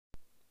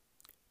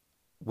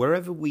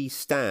wherever we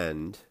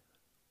stand,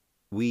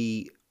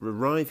 we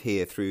arrive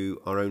here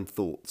through our own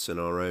thoughts and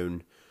our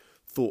own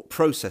thought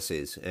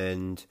processes,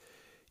 and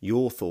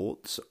your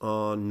thoughts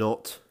are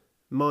not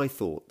my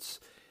thoughts.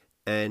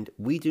 And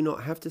we do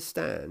not have to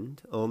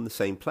stand on the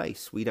same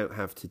place. We don't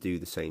have to do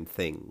the same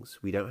things.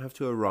 We don't have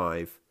to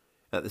arrive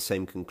at the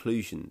same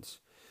conclusions.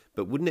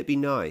 But wouldn't it be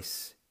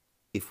nice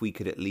if we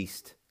could at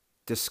least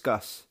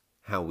discuss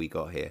how we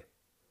got here?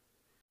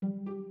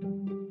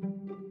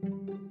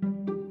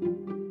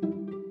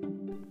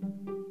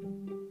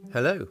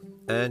 Hello,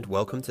 and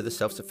welcome to the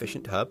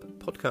Self-Sufficient Hub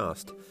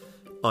podcast.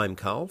 I'm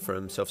Carl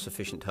from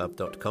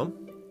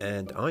selfsufficienthub.com,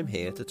 and I'm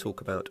here to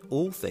talk about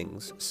all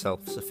things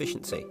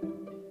self-sufficiency.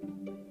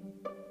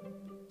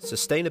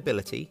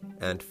 Sustainability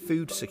and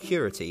food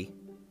security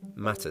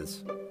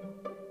matters.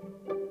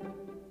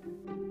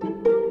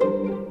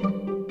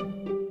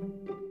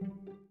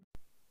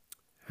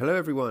 Hello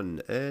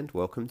everyone, and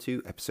welcome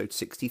to episode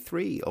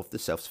 63 of the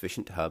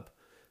Self-Sufficient Hub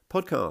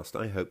podcast.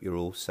 I hope you're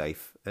all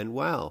safe and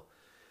well.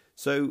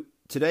 So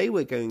today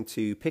we're going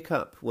to pick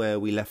up where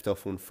we left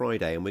off on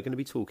Friday, and we're going to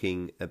be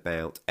talking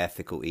about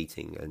ethical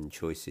eating and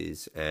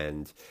choices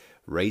and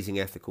raising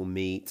ethical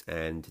meat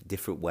and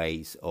different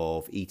ways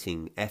of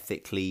eating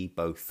ethically,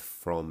 both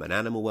from an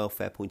animal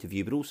welfare point of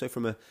view, but also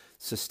from a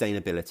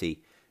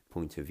sustainability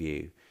point of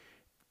view.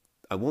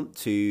 I want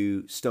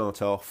to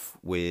start off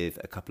with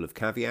a couple of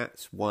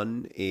caveats.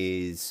 One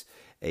is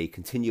a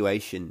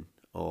continuation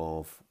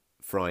of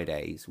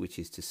Friday's, which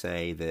is to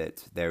say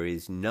that there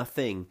is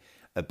nothing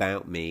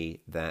about me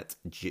that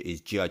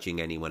is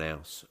judging anyone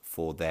else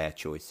for their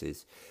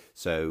choices.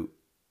 So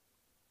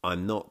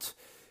I'm not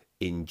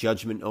in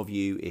judgment of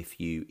you if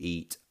you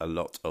eat a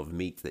lot of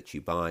meat that you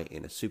buy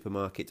in a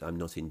supermarket. I'm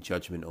not in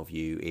judgment of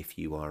you if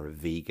you are a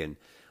vegan.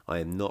 I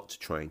am not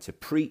trying to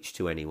preach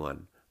to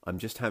anyone. I'm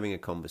just having a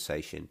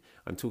conversation.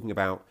 I'm talking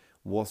about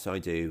what I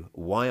do,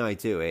 why I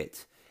do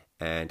it,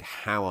 and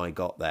how I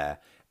got there.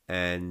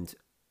 And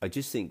I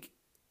just think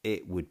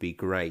it would be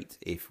great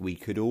if we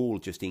could all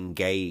just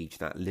engage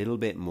that little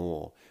bit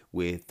more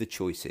with the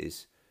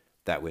choices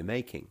that we're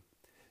making.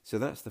 So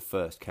that's the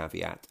first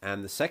caveat.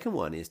 And the second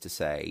one is to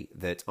say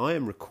that I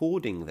am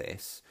recording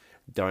this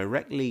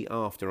directly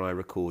after I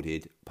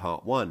recorded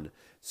part one.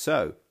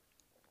 So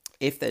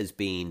if there's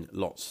been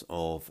lots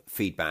of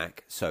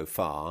feedback so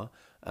far,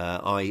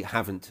 I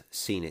haven't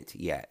seen it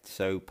yet.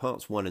 So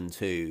parts 1 and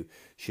 2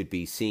 should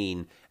be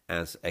seen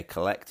as a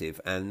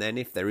collective. And then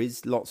if there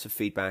is lots of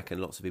feedback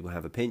and lots of people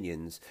have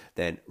opinions,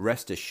 then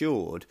rest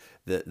assured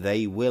that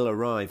they will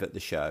arrive at the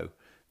show.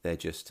 They're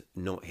just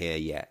not here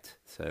yet.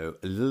 So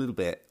a little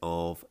bit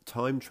of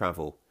time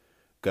travel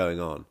going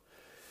on.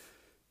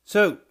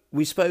 So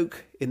we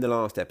spoke in the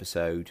last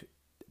episode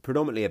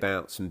predominantly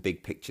about some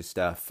big picture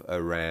stuff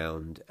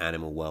around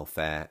animal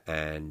welfare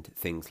and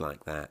things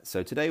like that.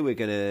 So today we're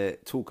going to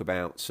talk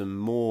about some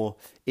more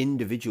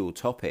individual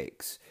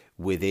topics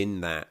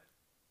within that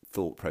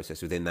thought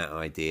process, within that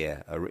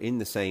idea, are in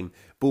the same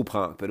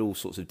ballpark, but all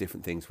sorts of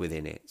different things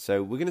within it.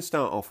 So we're going to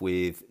start off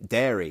with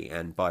dairy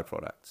and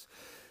byproducts.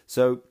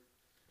 So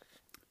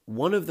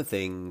one of the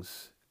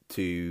things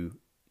to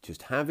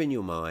just have in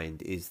your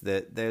mind is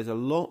that there's a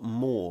lot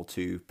more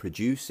to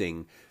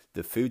producing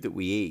the food that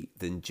we eat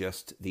than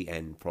just the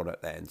end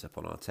product that ends up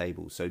on our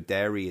table. So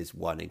dairy is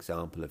one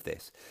example of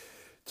this.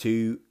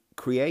 To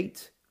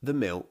create the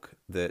milk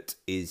that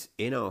is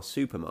in our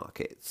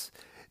supermarkets,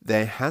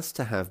 there has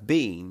to have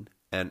been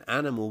an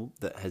animal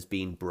that has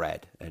been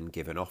bred and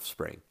given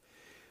offspring.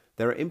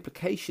 There are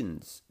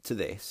implications to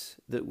this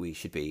that we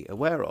should be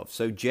aware of.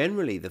 So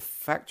generally, the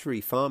factory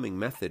farming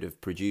method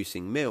of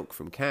producing milk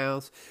from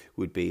cows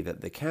would be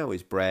that the cow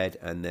is bred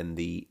and then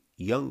the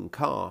young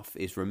calf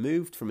is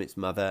removed from its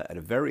mother at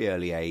a very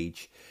early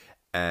age,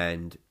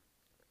 and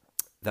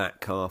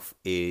that calf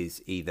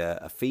is either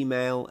a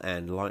female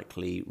and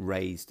likely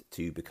raised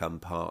to become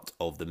part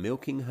of the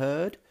milking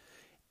herd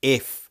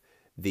if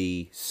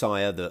the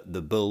sire,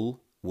 the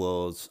bull,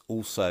 was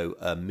also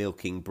a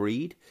milking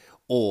breed,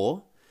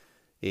 or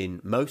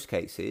in most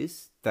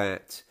cases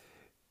that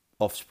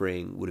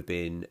offspring would have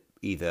been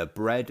either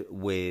bred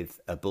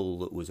with a bull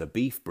that was a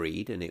beef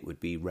breed and it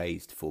would be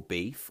raised for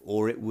beef,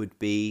 or it would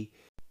be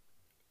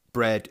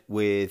bred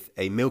with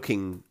a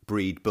milking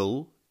breed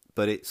bull,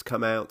 but it's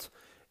come out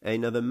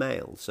another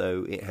male,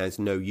 so it has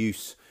no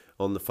use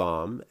on the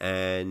farm,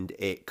 and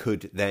it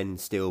could then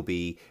still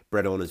be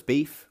bred on as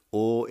beef,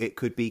 or it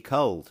could be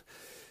culled.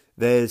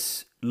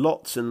 There's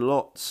lots and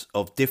lots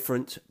of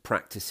different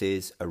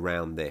practices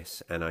around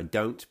this, and I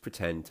don't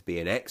pretend to be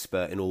an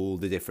expert in all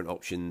the different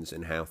options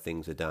and how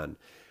things are done.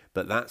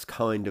 But that's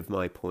kind of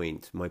my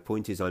point. My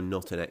point is I'm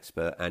not an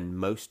expert, and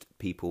most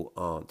people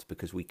aren't,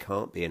 because we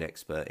can't be an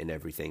expert in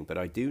everything. But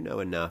I do know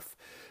enough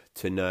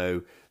to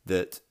know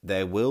that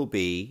there will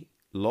be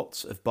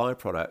lots of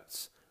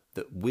byproducts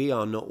that we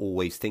are not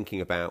always thinking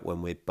about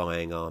when we're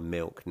buying our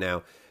milk.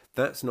 Now,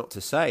 that's not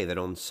to say that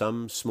on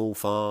some small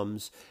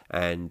farms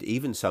and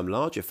even some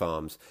larger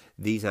farms,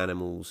 these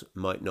animals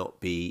might not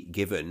be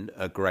given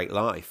a great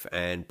life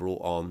and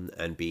brought on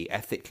and be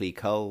ethically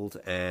culled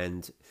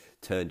and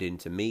turned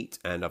into meat.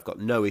 And I've got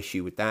no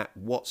issue with that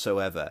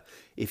whatsoever.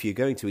 If you're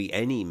going to eat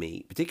any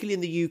meat, particularly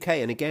in the UK,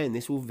 and again,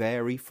 this will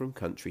vary from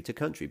country to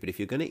country, but if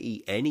you're going to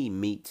eat any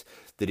meat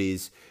that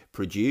is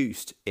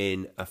produced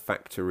in a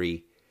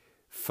factory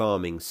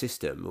farming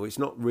system, or it's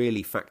not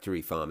really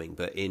factory farming,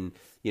 but in,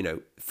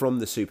 from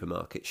the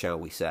supermarket, shall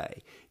we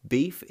say,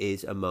 beef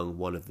is among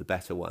one of the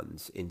better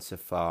ones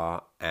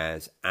insofar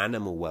as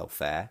animal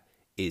welfare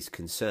is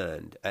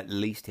concerned, at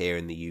least here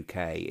in the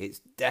UK. It's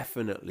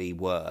definitely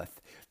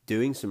worth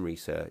doing some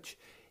research.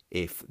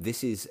 If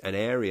this is an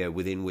area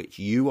within which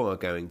you are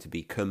going to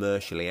be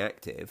commercially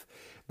active,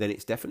 then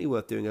it's definitely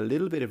worth doing a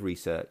little bit of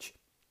research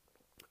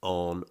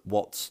on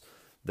what's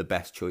the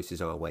best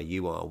choices are where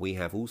you are. We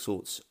have all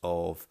sorts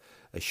of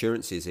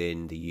assurances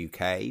in the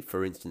UK.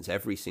 For instance,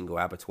 every single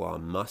abattoir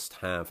must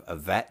have a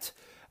vet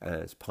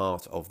as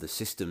part of the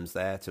systems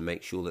there to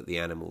make sure that the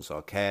animals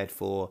are cared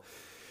for.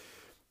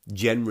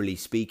 Generally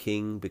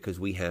speaking, because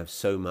we have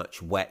so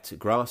much wet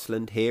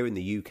grassland here in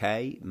the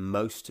UK,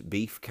 most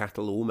beef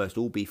cattle, almost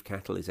all beef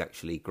cattle, is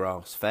actually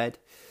grass-fed.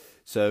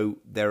 So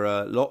there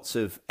are lots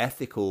of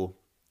ethical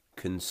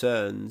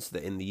concerns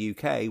that in the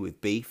UK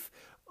with beef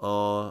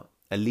are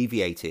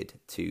alleviated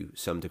to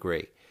some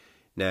degree.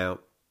 Now,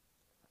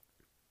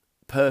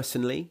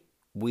 personally,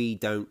 we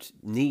don't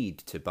need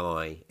to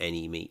buy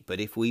any meat, but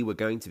if we were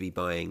going to be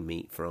buying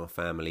meat for our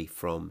family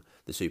from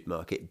the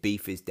supermarket,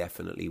 beef is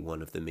definitely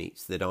one of the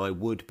meats that I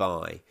would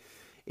buy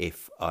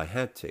if I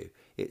had to.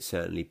 It's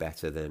certainly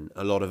better than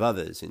a lot of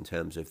others in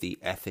terms of the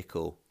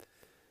ethical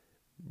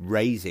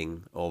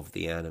raising of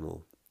the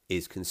animal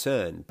is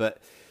concerned.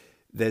 But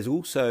there's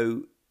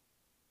also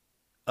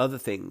other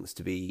things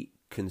to be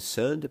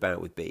concerned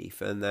about with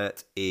beef, and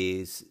that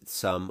is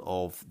some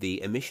of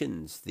the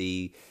emissions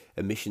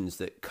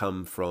that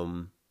come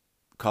from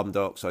carbon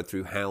dioxide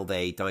through how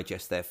they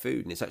digest their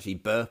food. And it's actually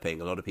burping.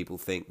 A lot of people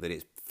think that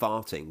it's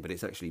farting, but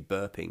it's actually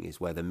burping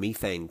is where the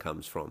methane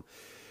comes from.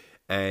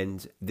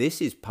 And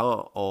this is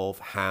part of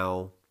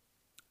how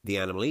the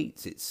animal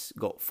eats. It's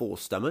got 4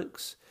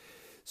 stomachs.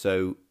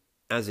 So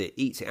as it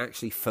eats, it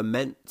actually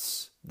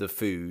ferments the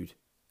food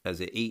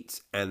as it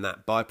eats, and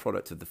that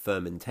byproduct of the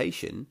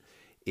fermentation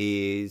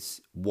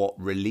is what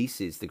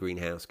releases the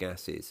greenhouse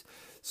gases.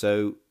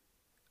 So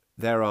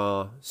there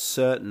are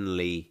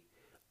certainly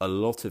a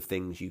lot of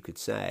things you could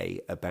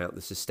say about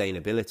the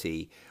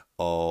sustainability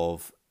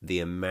of the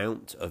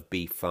amount of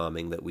beef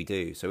farming that we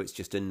do. So it's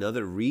just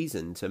another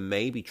reason to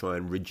maybe try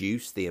and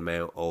reduce the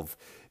amount of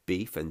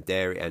beef and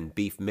dairy and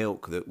beef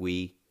milk that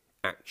we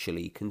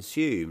actually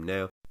consume.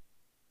 Now,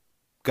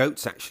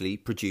 goats actually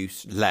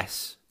produce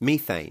less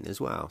methane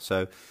as well.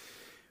 So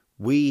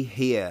we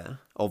here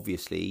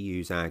obviously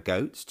use our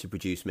goats to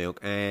produce milk,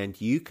 and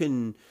you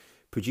can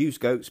produce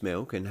goat's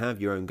milk and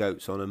have your own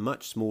goats on a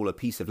much smaller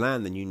piece of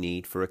land than you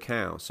need for a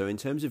cow. So in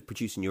terms of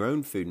producing your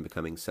own food and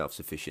becoming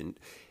self-sufficient,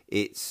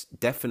 it's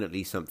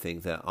definitely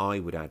something that I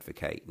would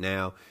advocate.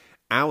 Now,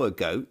 our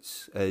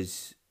goats,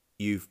 as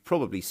you've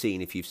probably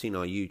seen if you've seen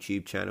our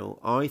YouTube channel,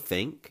 I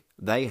think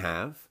they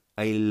have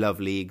a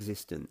lovely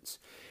existence.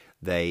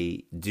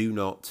 They do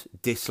not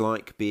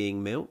dislike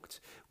being milked.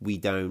 We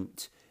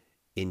don't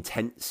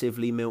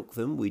intensively milk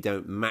them. We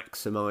don't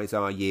maximize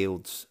our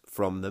yields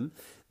from them.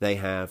 They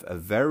have a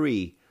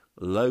very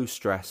low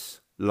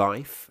stress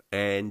life,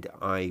 and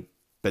I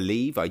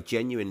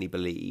genuinely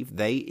believe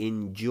they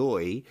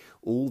enjoy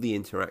all the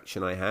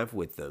interaction I have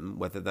with them,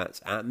 whether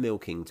that's at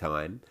milking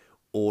time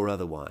or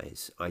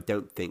otherwise. I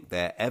don't think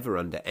they're ever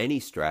under any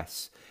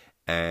stress,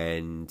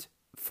 and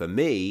for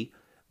me,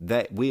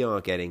 that we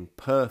are getting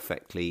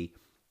perfectly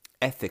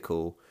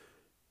ethical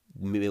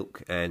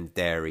milk and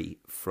dairy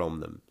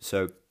from them.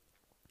 So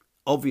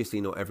obviously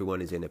not everyone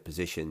is in a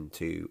position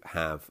to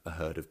have a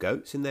herd of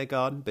goats in their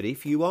garden, but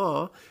if you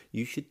are,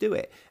 you should do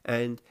it.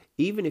 And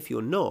even if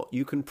you're not,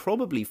 you can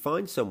probably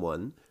find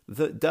someone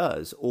that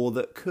does or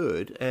that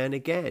could, and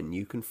again,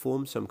 you can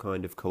form some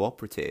kind of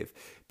cooperative,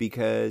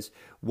 because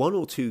 1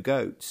 or 2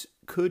 goats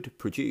could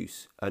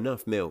produce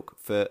enough milk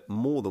for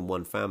more than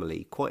one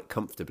family quite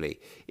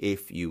comfortably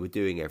if you were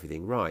doing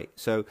everything right.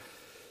 So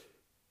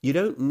you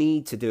don't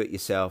need to do it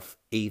yourself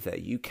either.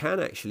 You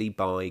can actually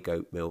buy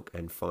goat milk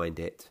and find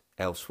it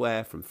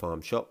elsewhere from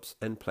farm shops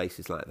and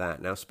places like that.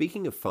 Now,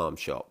 speaking of farm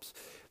shops,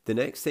 the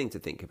next thing to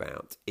think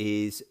about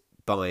is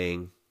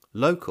buying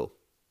local.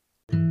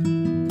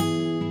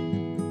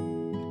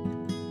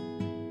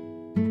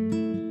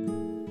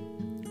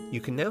 You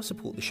can now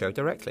support the show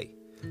directly.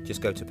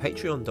 Just go to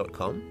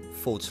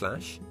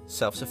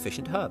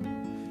patreon.com/self-sufficient-hub.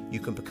 You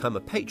can become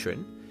a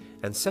patron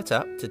and set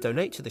up to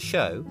donate to the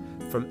show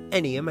from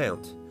any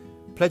amount.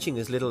 Pledging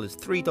as little as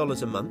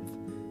 $3 a month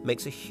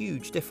makes a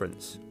huge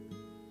difference.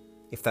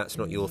 If that's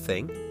not your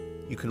thing,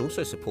 you can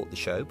also support the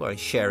show by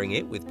sharing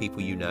it with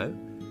people you know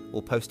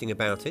or posting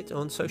about it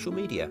on social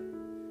media.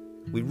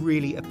 We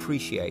really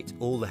appreciate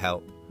all the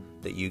help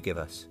that you give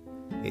us.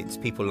 It's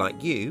people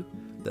like you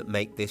that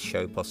make this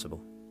show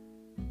possible.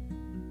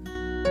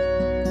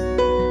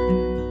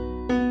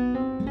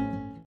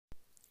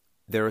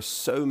 There are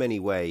so many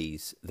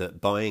ways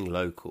that buying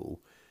local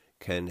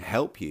can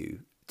help you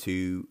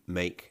to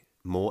make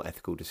more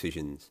ethical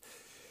decisions.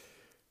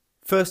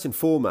 First and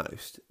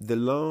foremost, the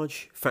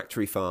large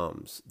factory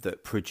farms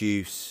that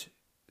produce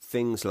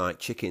things like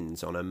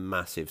chickens on a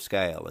massive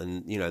scale,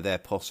 and they're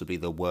possibly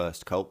the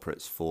worst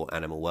culprits for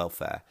animal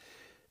welfare.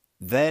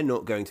 They're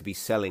not going to be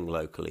selling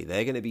locally.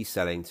 They're going to be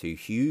selling to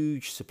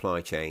huge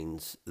supply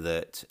chains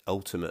that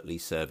ultimately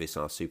service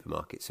our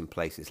supermarkets and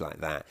places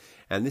like that.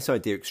 And this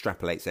idea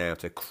extrapolates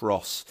out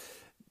across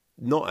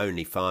not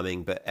only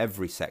farming, but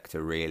every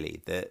sector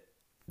really. That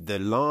the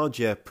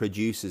larger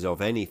producers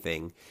of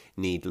anything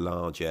need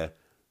larger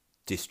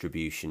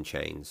distribution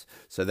chains.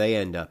 So they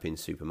end up in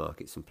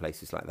supermarkets and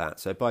places like that.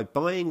 So by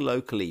buying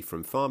locally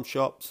from farm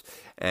shops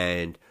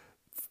and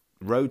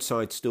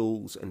roadside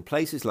stalls and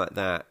places like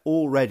that,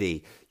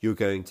 already you're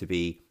going to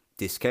be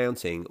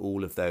discounting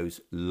all of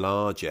those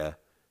larger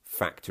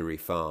factory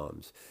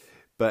farms.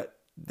 But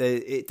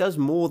it does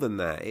more than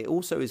that. It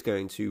also is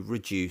going to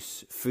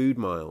reduce food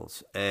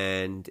miles,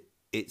 and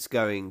it's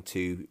going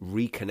to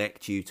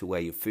reconnect you to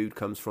where your food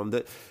comes from.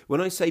 That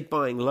when I say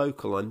buying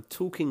local, I'm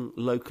talking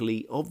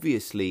locally,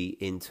 obviously,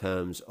 in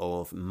terms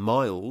of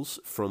miles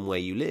from where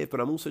you live,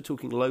 but I'm also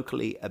talking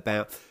locally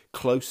about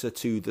closer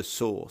to the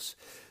source.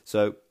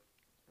 So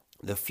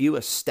the fewer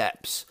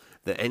steps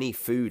that any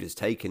food has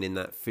taken in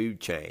that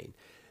food chain,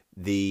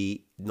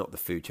 the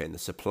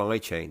supply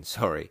chain,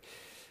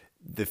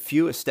 the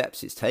fewer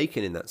steps it's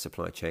taken in that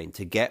supply chain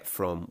to get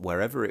from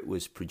wherever it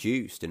was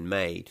produced and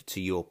made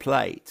to your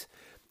plate,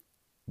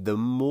 the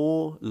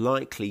more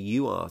likely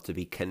you are to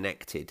be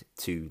connected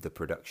to the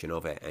production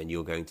of it, and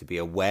you're going to be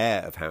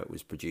aware of how it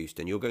was produced,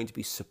 and you're going to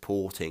be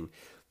supporting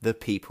the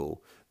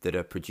people that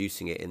are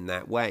producing it in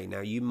that way. Now,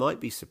 you might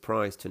be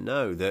surprised to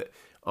know that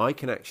I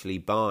can actually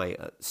buy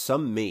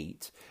some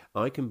meat.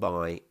 I can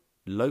buy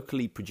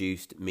locally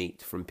produced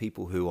meat from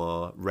people who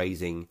are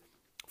raising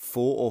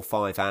 4 or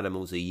 5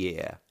 animals a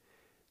year,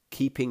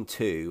 keeping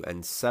 2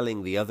 and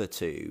selling the other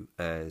 2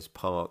 as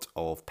part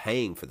of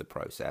paying for the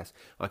process.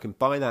 I can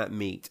buy that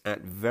meat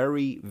at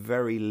very,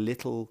 very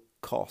little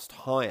cost,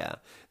 higher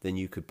than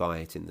you could buy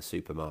it in the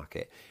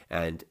supermarket.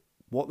 And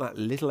what that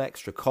little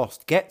extra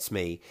cost gets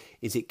me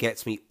is it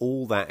gets me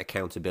all that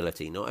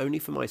accountability, not only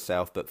for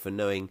myself, but for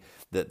knowing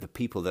that the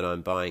people that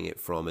I'm buying it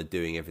from are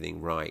doing everything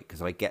right,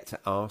 because I get to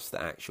ask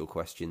the actual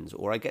questions,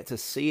 or I get to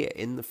see it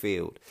in the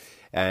field.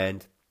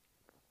 And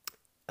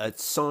a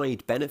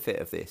side benefit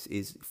of this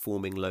is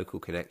forming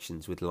local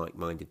connections with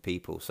like-minded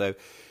people. So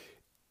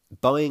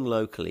buying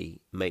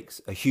locally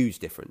makes a huge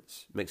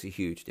difference,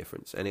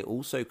 and it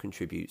also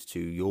contributes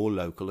to your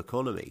local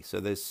economy. So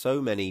there's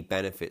so many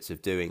benefits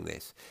of doing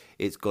this.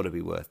 It's got to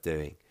be worth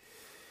doing.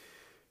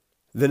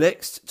 The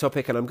next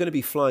topic, and I'm going to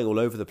be flying all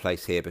over the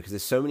place here because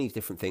there's so many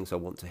different things I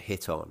want to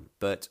hit on,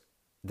 but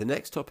the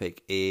next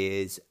topic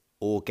is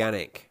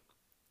organic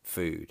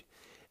food.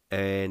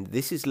 And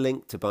this is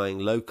linked to buying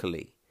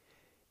locally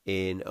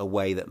in a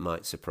way that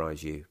might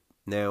surprise you.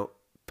 Now,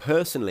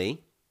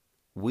 personally,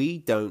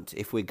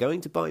 if we're going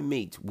to buy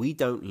meat, we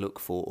don't look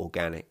for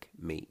organic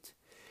meat.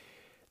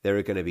 There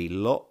are going to be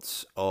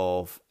lots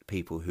of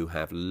people who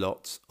have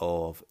lots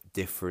of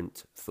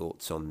different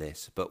thoughts on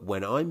this. But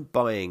when I'm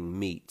buying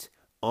meat,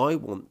 I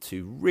want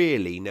to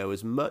really know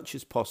as much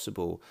as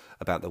possible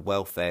about the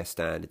welfare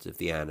standards of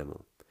the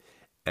animal.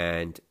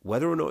 And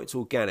whether or not it's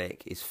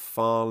organic is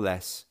far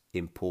less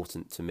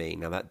important to me.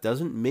 Now, that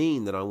doesn't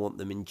mean that I want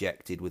them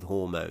injected with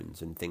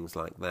hormones and things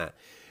like that.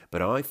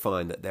 But I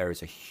find that there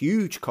is a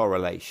huge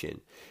correlation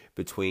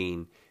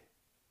between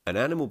an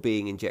animal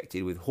being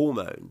injected with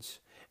hormones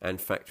and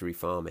factory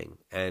farming.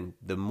 And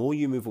the more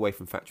you move away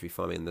from factory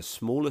farming, and the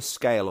smaller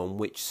scale on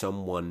which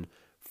someone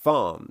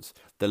farms,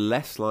 the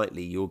less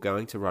likely you're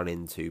going to run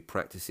into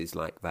practices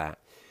like that.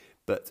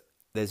 But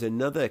there's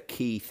another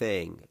key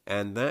thing,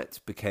 and that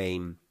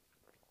became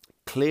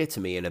clear to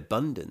me in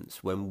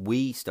abundance when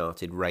we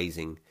started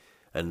raising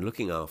and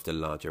looking after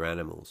larger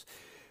animals.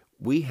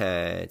 We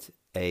had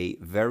a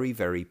very,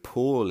 very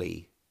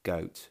poorly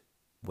goat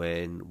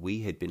when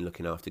we had been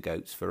looking after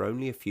goats for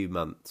only a few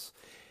months.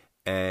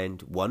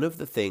 And one of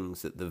the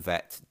things that the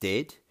vet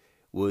did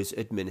was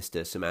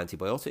administer some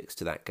antibiotics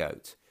to that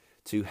goat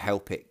to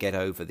help it get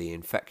over the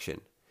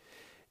infection.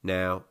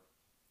 Now,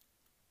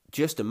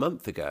 just a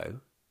month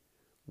ago,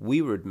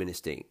 we were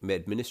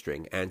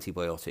administering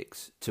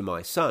antibiotics to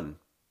my son.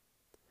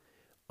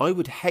 I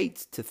would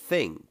hate to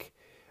think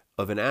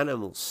of an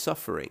animal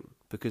suffering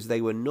because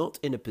they were not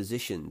in a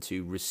position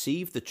to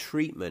receive the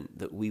treatment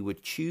that we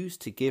would choose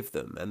to give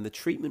them, and the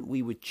treatment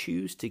we would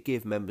choose to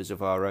give members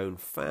of our own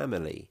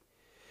family,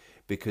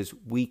 because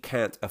we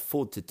can't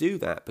afford to do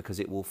that because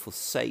it will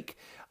forsake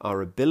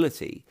our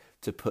ability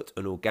to put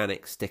an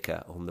organic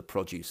sticker on the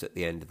produce at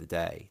the end of the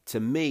day.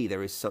 To me,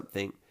 there is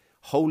something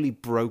wholly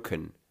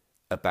broken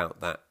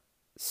about that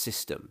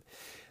system.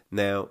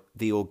 Now,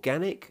 the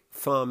organic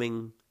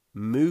farming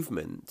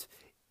movement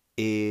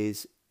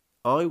is,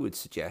 I would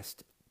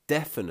suggest,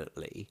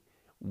 definitely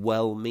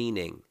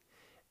well-meaning.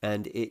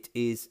 And it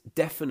is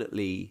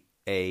definitely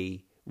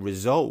a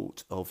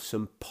result of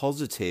some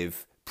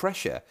positive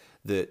pressure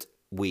that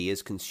we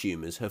as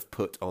consumers have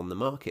put on the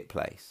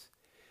marketplace.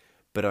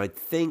 But I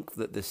think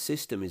that the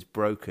system is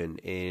broken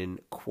in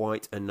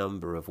quite a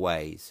number of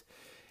ways.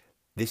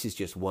 This is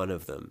just one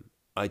of them.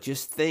 I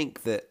just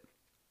think that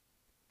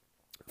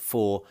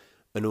for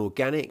an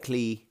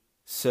organically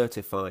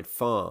certified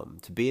farm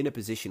to be in a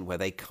position where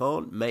they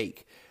can't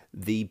make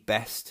the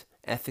best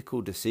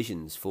ethical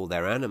decisions for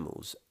their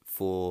animals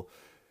for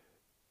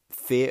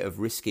fear of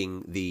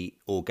risking the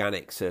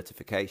organic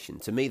certification,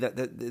 to me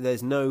that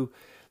there's no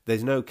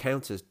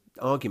counter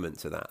argument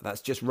to that.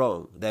 That's just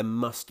wrong. There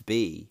must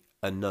be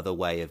another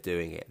way of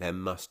doing it. There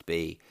must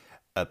be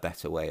a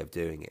better way of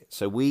doing it.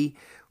 So we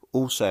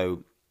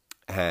also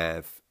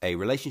have a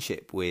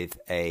relationship with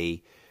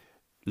a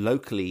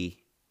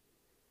locally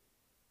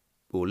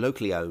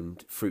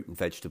owned fruit and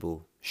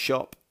vegetable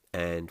shop,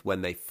 and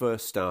when they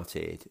first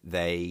started,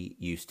 they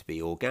used to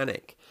be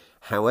organic.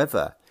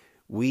 However,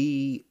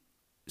 we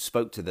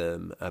spoke to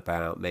them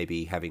about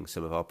maybe having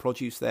some of our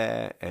produce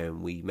there,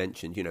 and we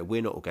mentioned,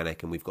 we're not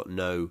organic and we've got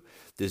no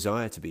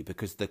desire to be,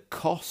 because the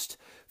cost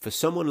for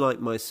someone like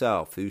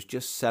myself who's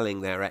just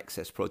selling their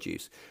excess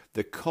produce,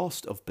 the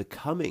cost of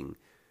becoming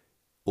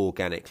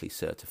organically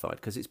certified,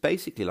 because it's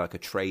basically like a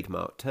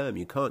trademark term.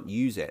 You can't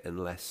use it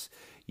unless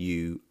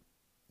you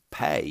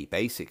pay,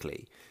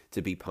 basically,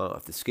 to be part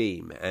of the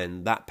scheme,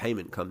 and that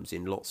payment comes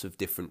in lots of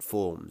different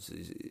forms.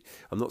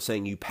 I'm not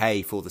saying you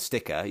pay for the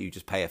sticker, you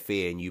just pay a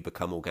fee and you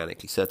become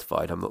organically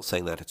certified. I'm not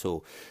saying that at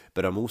all,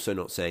 but I'm also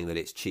not saying that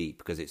it's cheap,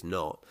 because it's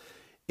not.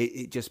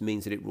 It just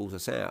means that it rules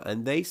us out.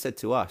 And they said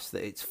to us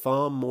that it's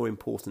far more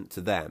important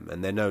to them,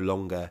 and they're no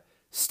longer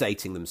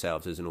stating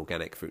themselves as an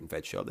organic fruit and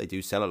veg shop. They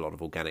do sell a lot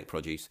of organic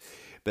produce,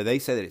 but they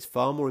say that it's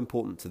far more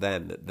important to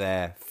them that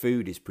their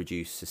food is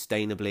produced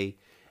sustainably,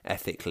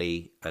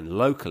 ethically and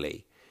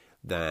locally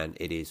than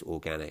it is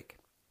organic.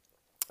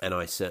 And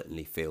I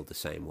certainly feel the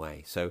same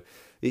way. So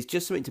it's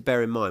just something to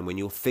bear in mind when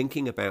you're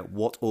thinking about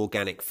what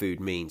organic food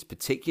means,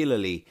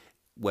 particularly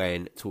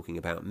when talking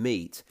about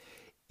meat,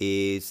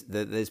 is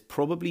that there's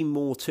probably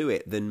more to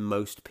it than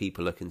most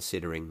people are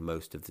considering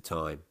most of the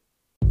time.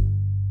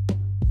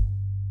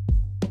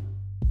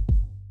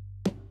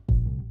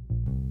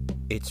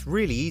 It's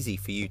really easy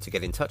for you to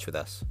get in touch with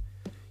us.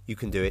 You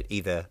can do it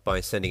either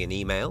by sending an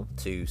email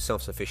to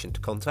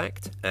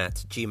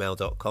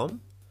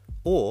selfsufficientcontact@gmail.com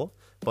or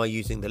by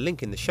using the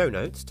link in the show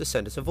notes to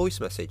send us a voice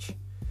message.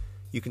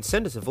 You can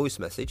send us a voice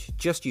message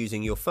just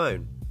using your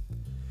phone.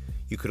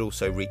 You could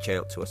also reach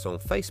out to us on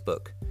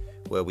Facebook,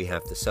 where we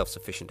have the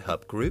Self-Sufficient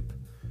Hub group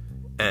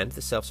and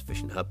the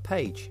Self-Sufficient Hub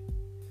page.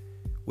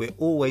 We're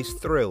always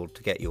thrilled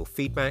to get your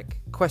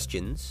feedback,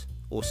 questions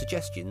or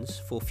suggestions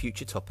for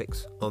future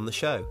topics on the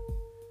show.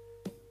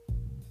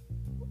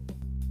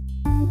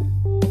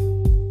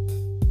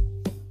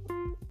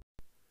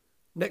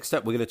 Next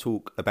up, we're going to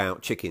talk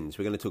about chickens.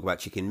 We're going to talk about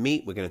chicken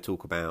meat. We're going to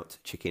talk about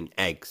chicken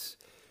eggs.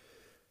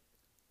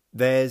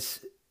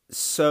 There's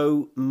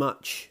so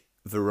much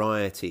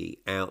variety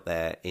out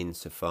there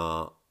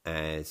insofar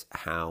as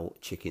how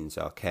chickens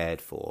are cared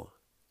for.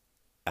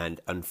 And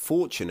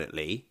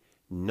unfortunately,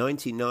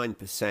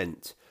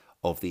 99%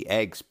 of the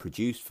eggs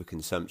produced for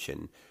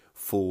consumption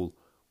fall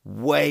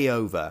way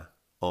over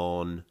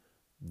on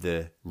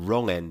the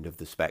wrong end of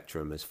the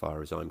spectrum as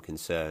far as I'm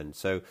concerned.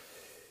 So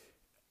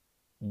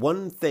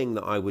one thing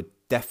that I would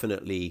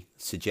definitely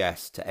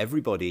suggest to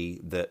everybody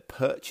that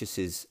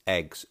purchases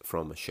eggs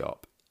from a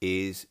shop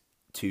is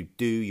to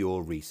do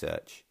your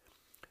research.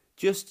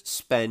 Just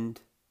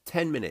spend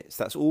 10 minutes,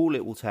 that's all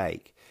it will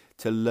take,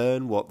 to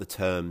learn what the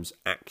terms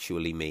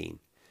actually mean.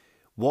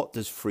 What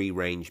does free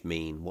range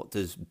mean? What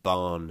does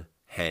barn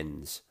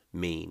hens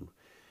mean?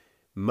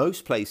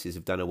 Most places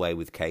have done away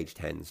with caged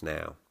hens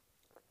now,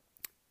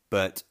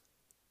 but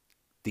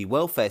the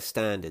welfare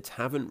standards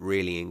haven't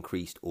really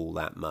increased all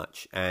that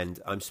much, and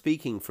I'm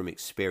speaking from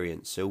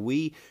experience. So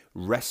we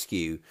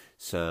rescue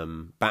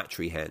some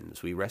battery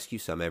hens. We rescue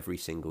some every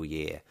single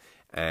year,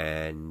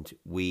 and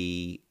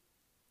we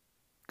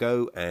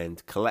go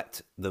and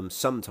collect them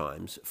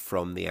sometimes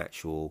from the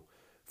actual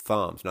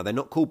farms. Now, they're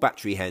not called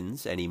battery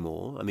hens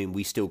anymore. I mean,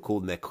 we still call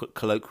them, they're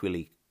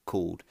colloquially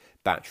called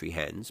battery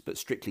hens, but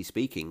strictly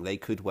speaking, they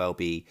could well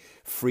be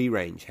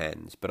free-range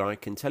hens. But I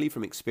can tell you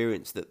from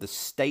experience that the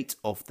state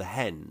of the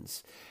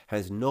hens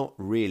has not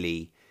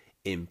really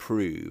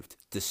improved,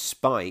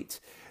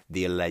 despite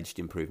the alleged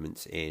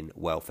improvements in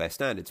welfare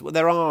standards. Well,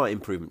 there are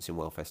improvements in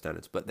welfare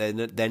standards, but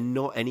they're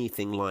not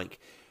anything like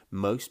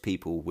most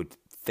people would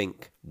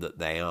think that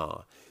they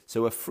are.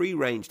 So a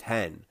free-ranged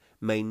hen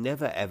may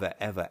never, ever,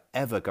 ever,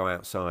 ever go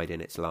outside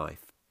in its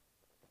life.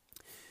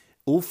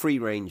 All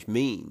free-range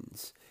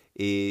means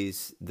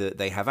is that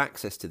they have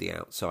access to the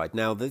outside.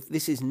 Now,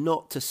 this is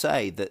not to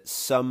say that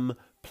some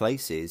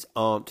places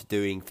aren't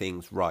doing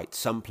things right.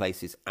 Some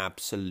places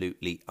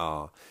absolutely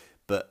are.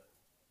 But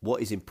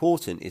What is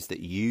important is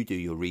that you do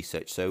your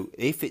research. So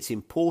if it's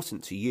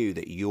important to you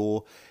that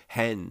your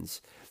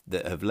hens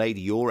that have laid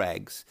your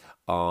eggs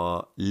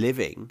are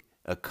living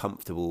a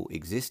comfortable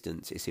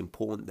existence, it's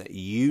important that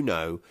you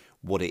know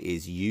what it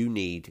is you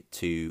need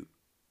to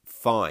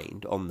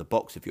find on the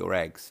box of your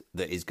eggs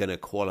that is going to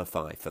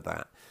qualify for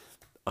that.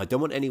 I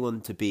don't want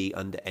anyone to be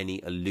under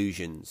any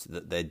illusions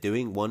that they're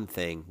doing one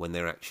thing when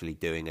they're actually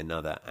doing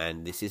another.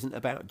 And this isn't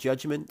about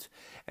judgment,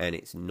 and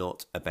it's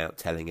not about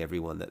telling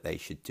everyone that they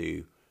should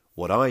do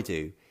what I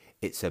do.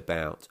 It's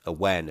about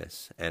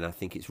awareness. And I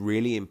think it's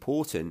really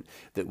important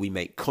that we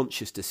make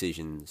conscious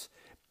decisions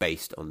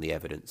based on the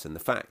evidence and the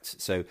facts.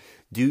 So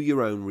do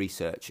your own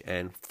research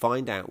and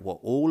find out what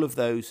all of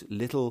those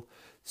little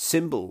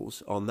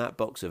symbols on that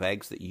box of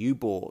eggs that you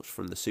bought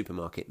from the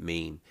supermarket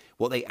mean,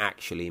 what they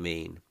actually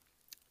mean.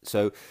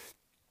 So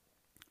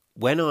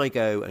when I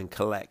go and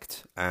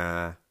collect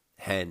our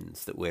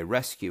hens that we're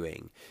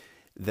rescuing,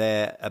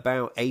 they're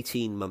about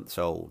 18 months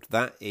old.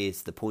 That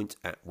is the point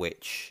at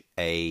which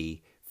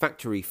a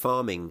factory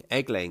farming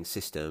egg-laying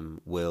system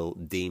will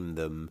deem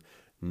them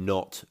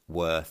not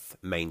worth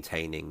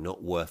maintaining,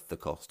 not worth the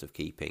cost of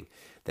keeping.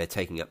 They're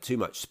taking up too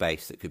much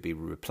space that could be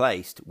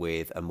replaced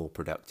with a more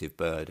productive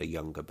bird, a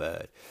younger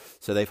bird.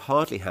 So they've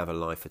hardly have a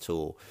life at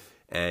all.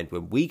 And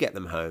when we get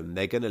them home,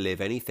 they're going to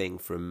live anything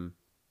from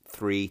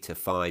 3 to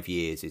 5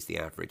 years is the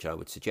average, I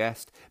would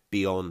suggest,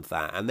 beyond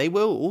that. And they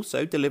will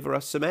also deliver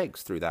us some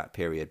eggs through that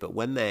period. But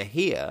when they're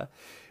here,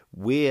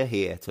 we're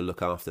here to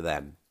look after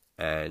them.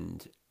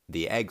 And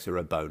the eggs are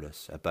a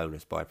bonus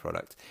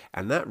byproduct.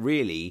 And that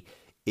really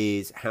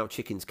is how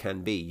chickens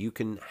can be. You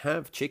can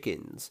have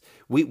chickens.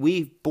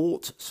 We've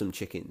bought some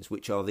chickens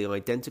which are the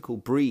identical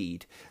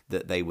breed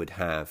that they would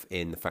have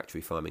in the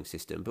factory farming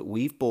system, but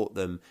we've bought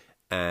them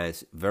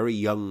as very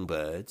young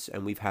birds,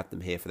 and we've had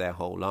them here for their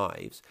whole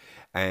lives.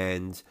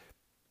 And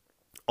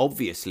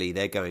obviously,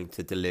 they're going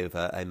to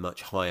deliver a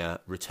much higher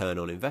return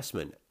on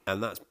investment,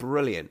 and that's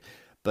brilliant.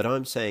 But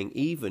I'm saying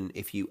even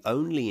if you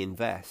only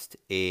invest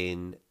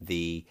in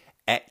the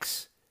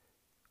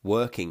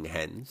working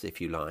hens,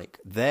 if you like,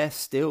 they're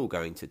still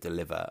going to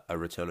deliver a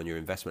return on your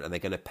investment, and they're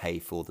going to pay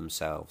for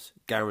themselves,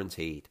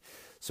 guaranteed.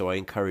 So I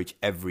encourage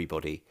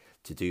everybody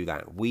to do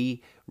that.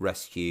 We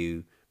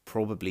rescue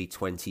probably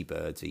 20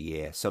 birds a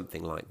year,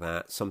 something like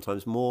that,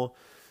 sometimes more,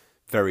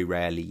 very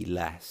rarely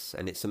less.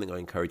 And it's something I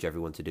encourage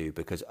everyone to do,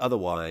 because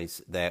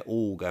otherwise they're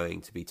all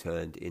going to be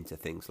turned into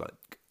things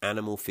like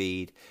animal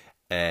feed.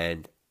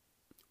 And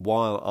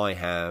while I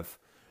have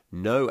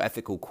no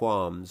ethical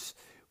qualms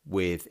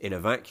with, in a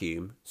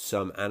vacuum,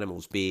 some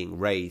animals being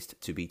raised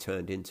to be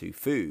turned into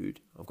food,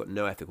 I've got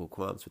no ethical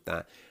qualms with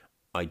that.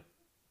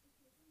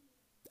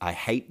 I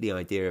hate the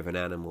idea of an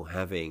animal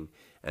having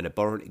an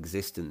abhorrent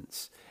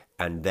existence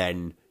and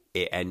then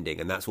it ending,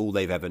 and that's all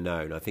they've ever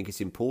known. I think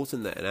it's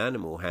important that an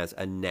animal has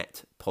a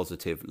net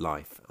positive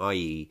life,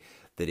 i.e.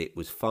 that it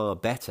was far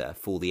better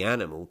for the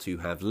animal to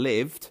have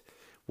lived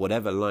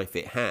whatever life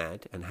it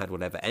had and had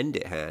whatever end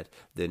it had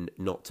than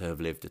not to have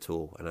lived at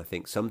all. And I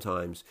think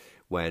sometimes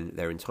when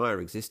their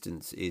entire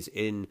existence is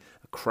in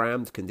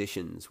crammed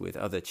conditions with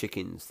other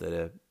chickens that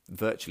are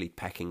virtually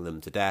pecking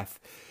them to death,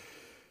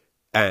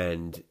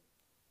 and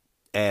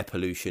air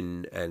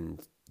pollution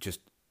and just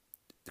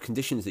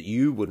conditions that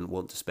you wouldn't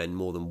want to spend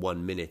more than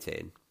 1 minute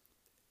in,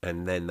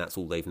 and then that's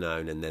all they've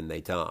known, and then they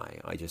die.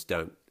 I just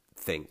don't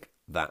think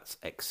that's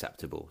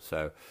acceptable.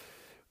 So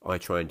I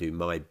try and do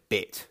my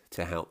bit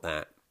to help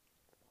that.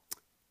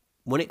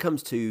 When it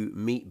comes to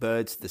meat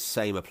birds, the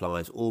same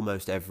applies.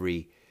 Almost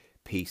every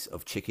piece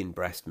of chicken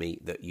breast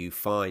meat that you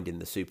find in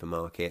the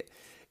supermarket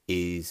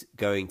is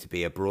going to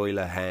be a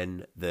broiler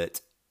hen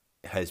that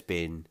has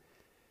been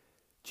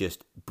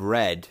just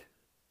bred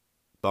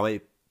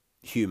by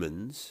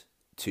humans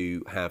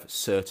to have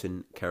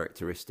certain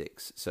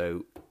characteristics.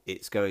 So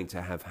it's going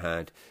to have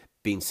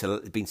been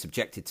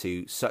subjected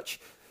to such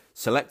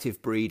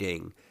selective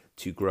breeding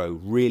to grow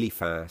really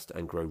fast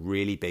and grow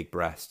really big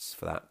breasts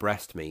for that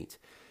breast meat.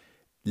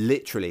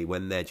 Literally,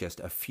 when they're just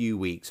a few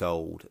weeks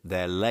old,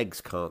 their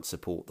legs can't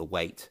support the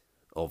weight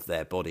of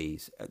their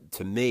bodies.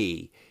 To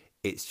me,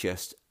 it's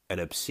just an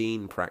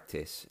obscene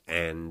practice,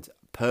 and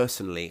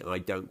personally, I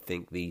don't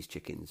think these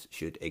chickens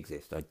should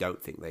exist. I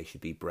don't think they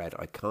should be bred.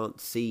 I can't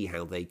see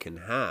how they can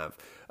have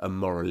a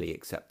morally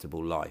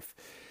acceptable life.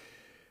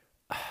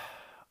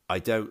 I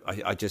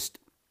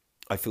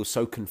feel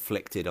so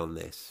conflicted on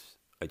this.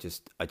 I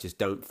just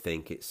don't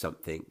think it's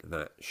something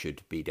that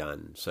should be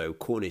done. So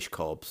Cornish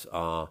cobs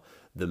are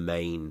the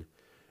main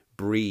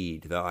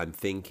breed that I'm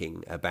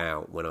thinking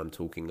about when I'm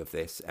talking of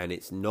this, and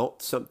it's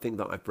not something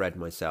that I've bred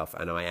myself,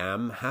 and I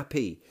am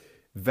happy,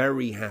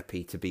 very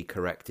happy to be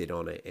corrected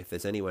on it. If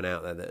there's anyone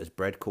out there that has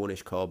bred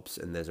Cornish cobs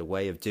and there's a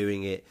way of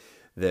doing it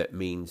that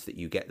means that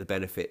you get the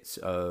benefits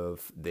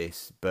of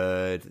this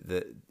bird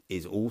that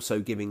is also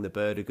giving the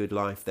bird a good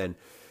life, then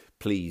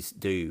please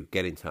do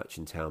get in touch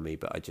and tell me.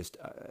 But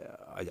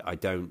I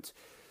don't,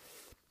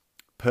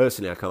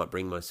 personally, I can't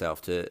bring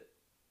myself to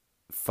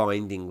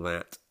finding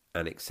that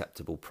an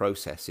acceptable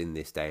process in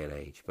this day and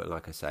age. But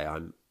like I say,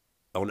 I'm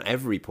on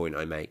every point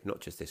I make,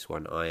 not just this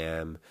one, I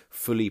am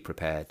fully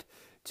prepared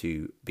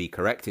to be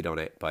corrected on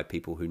it by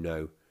people who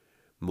know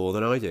more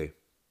than I do.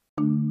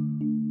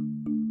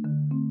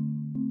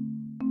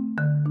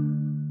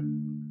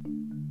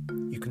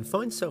 You can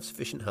find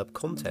Self-Sufficient Hub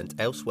content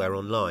elsewhere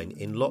online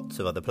in lots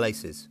of other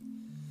places.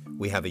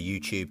 We have a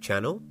YouTube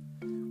channel,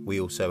 we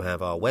also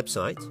have our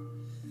website,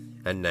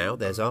 and now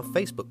there's our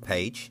Facebook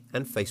page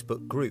and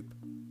Facebook group.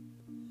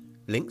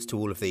 Links to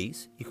all of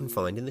these you can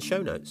find in the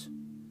show notes.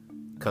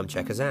 Come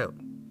check us out.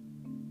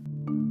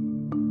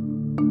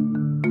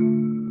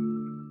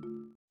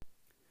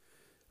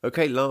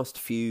 Okay, last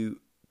few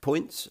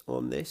points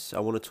on this. I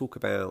want to talk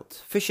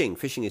about fishing.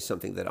 Fishing is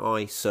something that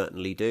I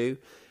certainly do,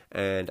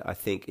 and I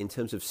think in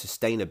terms of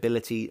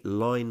sustainability,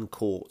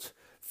 line-caught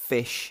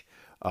fish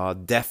are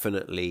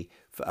definitely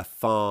a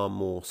far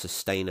more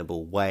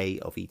sustainable way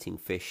of eating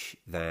fish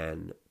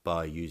than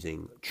by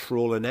using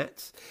trawler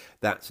nets.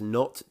 That's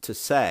not to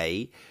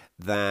say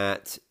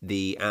that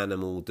the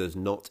animal does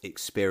not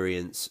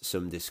experience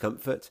some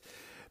discomfort,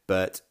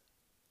 but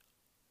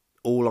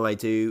all I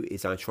do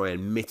is I try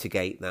and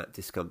mitigate that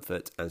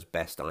discomfort as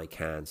best I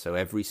can. So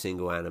every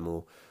single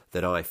animal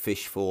that I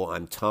fish for,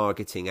 I'm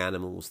targeting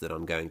animals that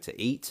I'm going to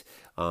eat.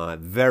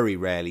 Very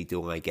rarely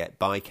do I get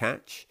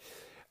bycatch.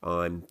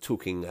 I'm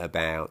talking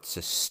about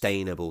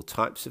sustainable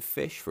types of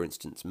fish. For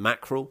instance,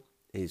 mackerel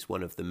is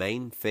one of the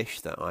main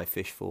fish that I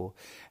fish for,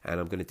 and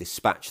I'm going to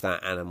dispatch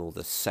that animal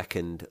the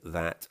second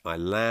that I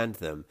land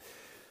them.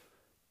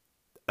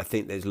 I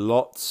think there's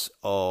lots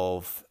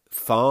of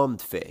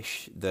farmed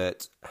fish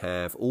that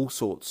have all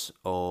sorts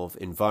of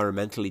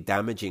environmentally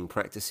damaging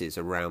practices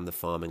around the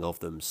farming of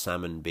them,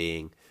 salmon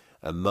being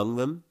among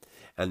them.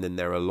 And then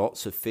there are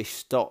lots of fish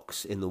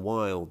stocks in the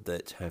wild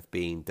that have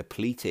been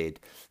depleted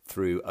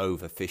through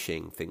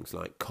overfishing, things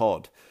like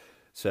cod.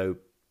 So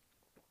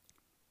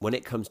when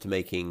it comes to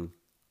making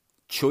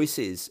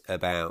choices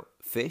about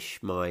fish,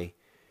 my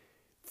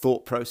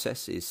thought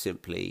process is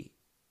simply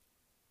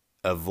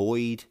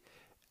avoid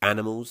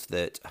animals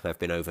that have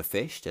been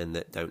overfished and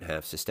that don't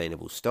have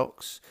sustainable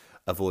stocks.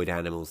 Avoid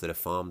animals that are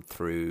farmed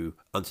through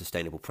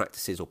unsustainable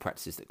practices or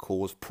practices that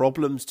cause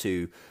problems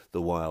to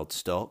the wild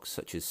stocks,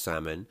 such as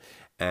salmon.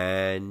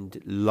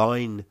 And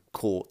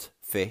line-caught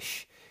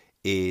fish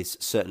is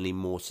certainly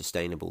more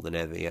sustainable than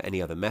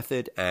any other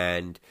method.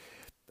 And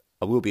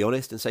I will be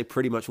honest and say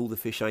pretty much all the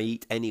fish I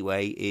eat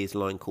anyway is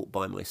line-caught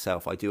by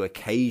myself. I do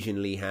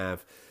occasionally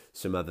have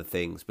some other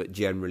things, but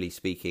generally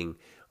speaking,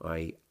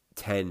 I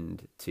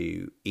tend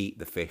to eat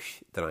the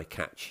fish that I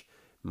catch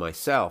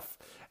myself,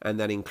 and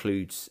that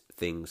includes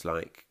things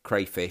like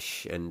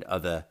crayfish and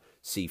other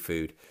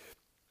seafood,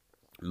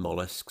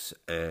 mollusks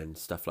and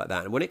stuff like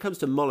that. And when it comes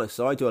to mollusks,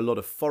 I do a lot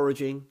of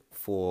foraging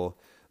for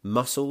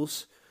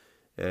mussels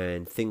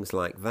and things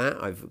like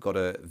that. I've got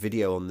a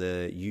video on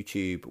the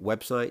YouTube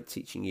website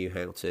teaching you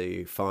how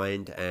to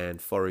find and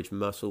forage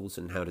mussels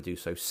and how to do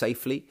so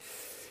safely.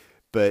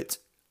 But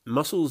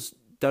mussels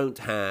don't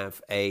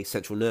have a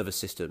central nervous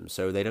system,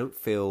 so they don't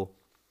feel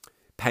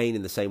pain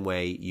in the same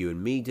way you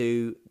and me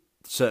do.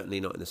 Certainly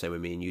not in the same way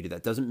me and you do.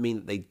 That doesn't mean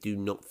that they do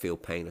not feel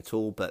pain at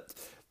all, but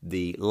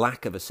the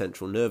lack of a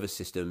central nervous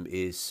system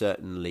is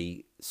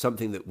certainly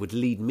something that would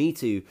lead me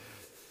to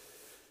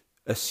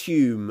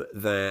assume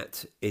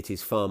that it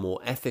is far more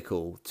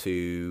ethical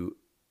to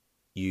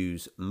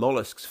use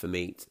mollusks for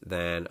meat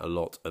than a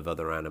lot of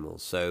other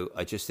animals. So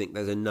I just think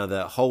there's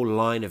another whole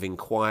line of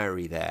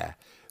inquiry there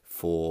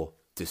for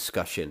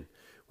discussion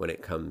when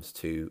it comes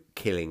to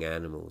killing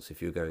animals,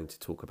 if you're going to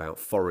talk about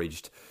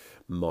foraged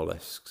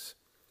mollusks.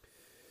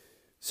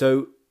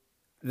 So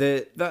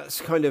that's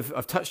kind of,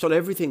 I've touched on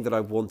everything that I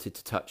wanted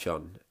to touch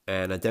on,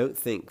 and I don't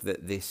think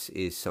that this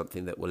is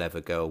something that will ever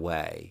go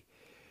away.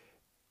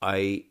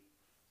 I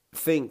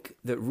think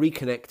that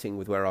reconnecting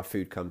with where our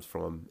food comes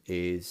from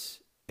is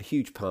a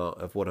huge part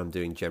of what I'm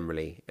doing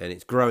generally, and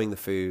it's growing the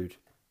food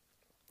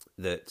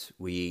that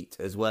we eat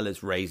as well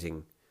as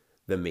raising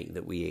the meat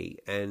that we eat.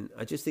 And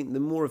I just think the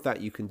more of that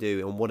you can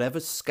do, on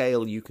whatever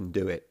scale you can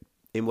do it,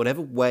 in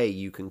whatever way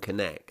you can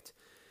connect,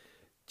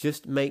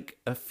 just make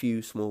a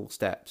few small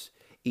steps.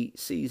 Eat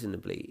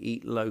seasonably,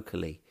 eat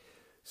locally,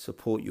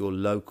 support your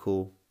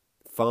local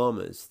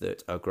farmers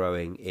that are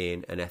growing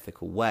in an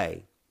ethical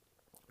way.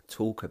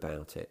 Talk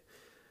about it.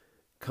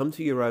 Come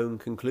to your own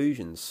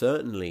conclusions.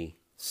 Certainly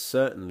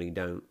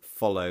don't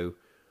follow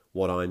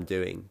what I'm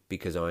doing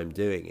because I'm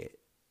doing it.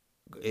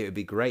 It would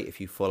be great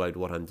if you followed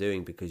what I'm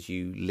doing because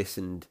you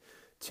listened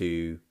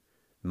to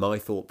my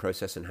thought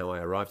process and how I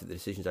arrived at the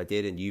decisions I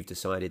did, and you've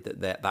decided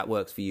that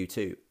works for you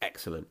too.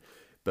 Excellent.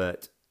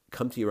 But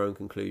come to your own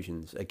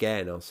conclusions.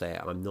 Again, I'll say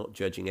it, I'm not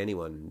judging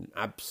anyone.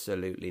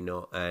 Absolutely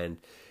not. And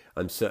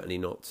I'm certainly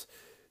not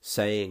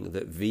saying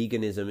that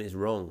veganism is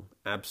wrong.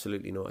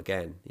 Absolutely not.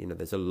 Again,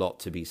 there's a lot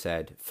to be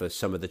said for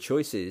some of the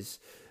choices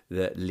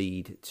that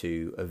lead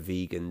to a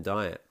vegan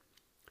diet.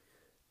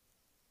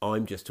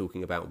 I'm just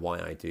talking about why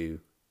I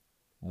do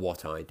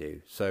what I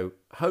do. So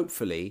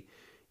hopefully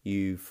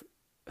you've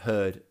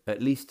heard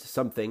at least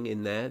something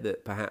in there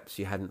that perhaps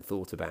you hadn't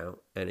thought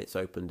about, and it's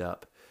opened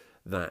up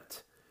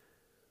that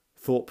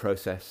thought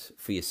process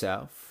for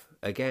yourself.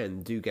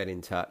 Again, do get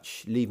in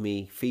touch, leave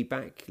me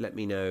feedback, let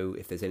me know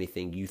if there's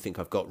anything you think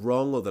I've got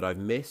wrong or that I've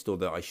missed or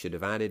that I should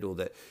have added or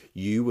that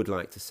you would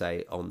like to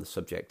say on the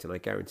subject. And I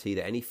guarantee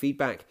that any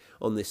feedback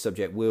on this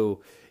subject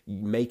will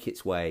make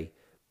its way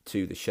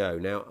to the show.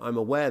 Now, I'm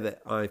aware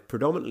that I've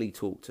predominantly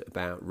talked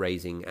about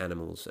raising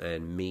animals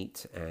and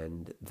meat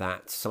and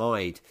that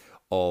side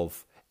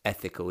of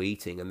ethical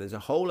eating. And there's a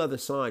whole other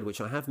side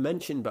which I have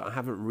mentioned but I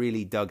haven't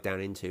really dug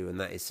down into, and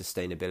that is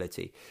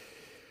sustainability.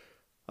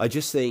 I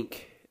just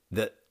think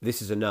that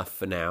this is enough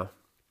for now.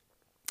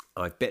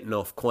 I've bitten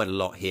off quite a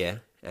lot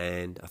here,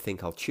 and I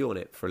think I'll chew on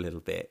it for a little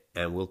bit,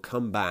 and we'll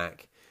come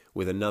back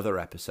with another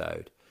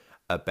episode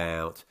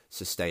about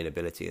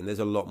sustainability. And there's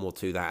a lot more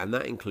to that, and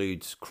that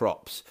includes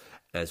crops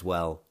as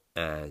well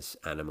as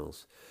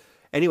animals.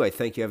 Anyway,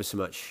 thank you ever so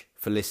much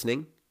for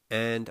listening,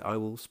 and I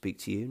will speak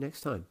to you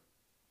next time.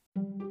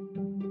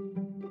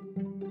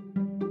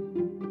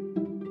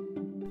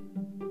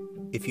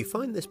 If you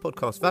find this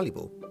podcast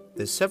valuable,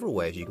 there's several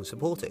ways you can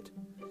support it.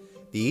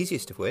 The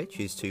easiest of which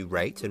is to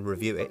rate and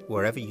review it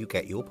wherever you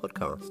get your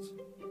podcasts.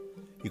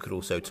 You could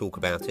also talk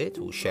about it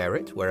or share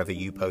it wherever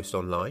you post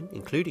online,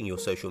 including your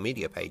social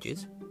media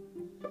pages.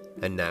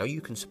 And now you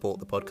can support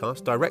the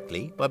podcast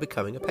directly by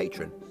becoming a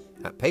patron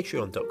at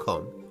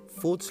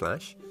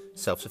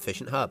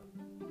patreon.com/selfsufficienthub.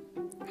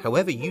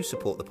 However you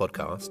support the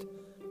podcast,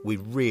 we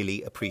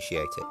really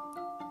appreciate it.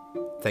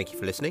 Thank you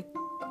for listening.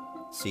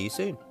 See you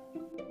soon.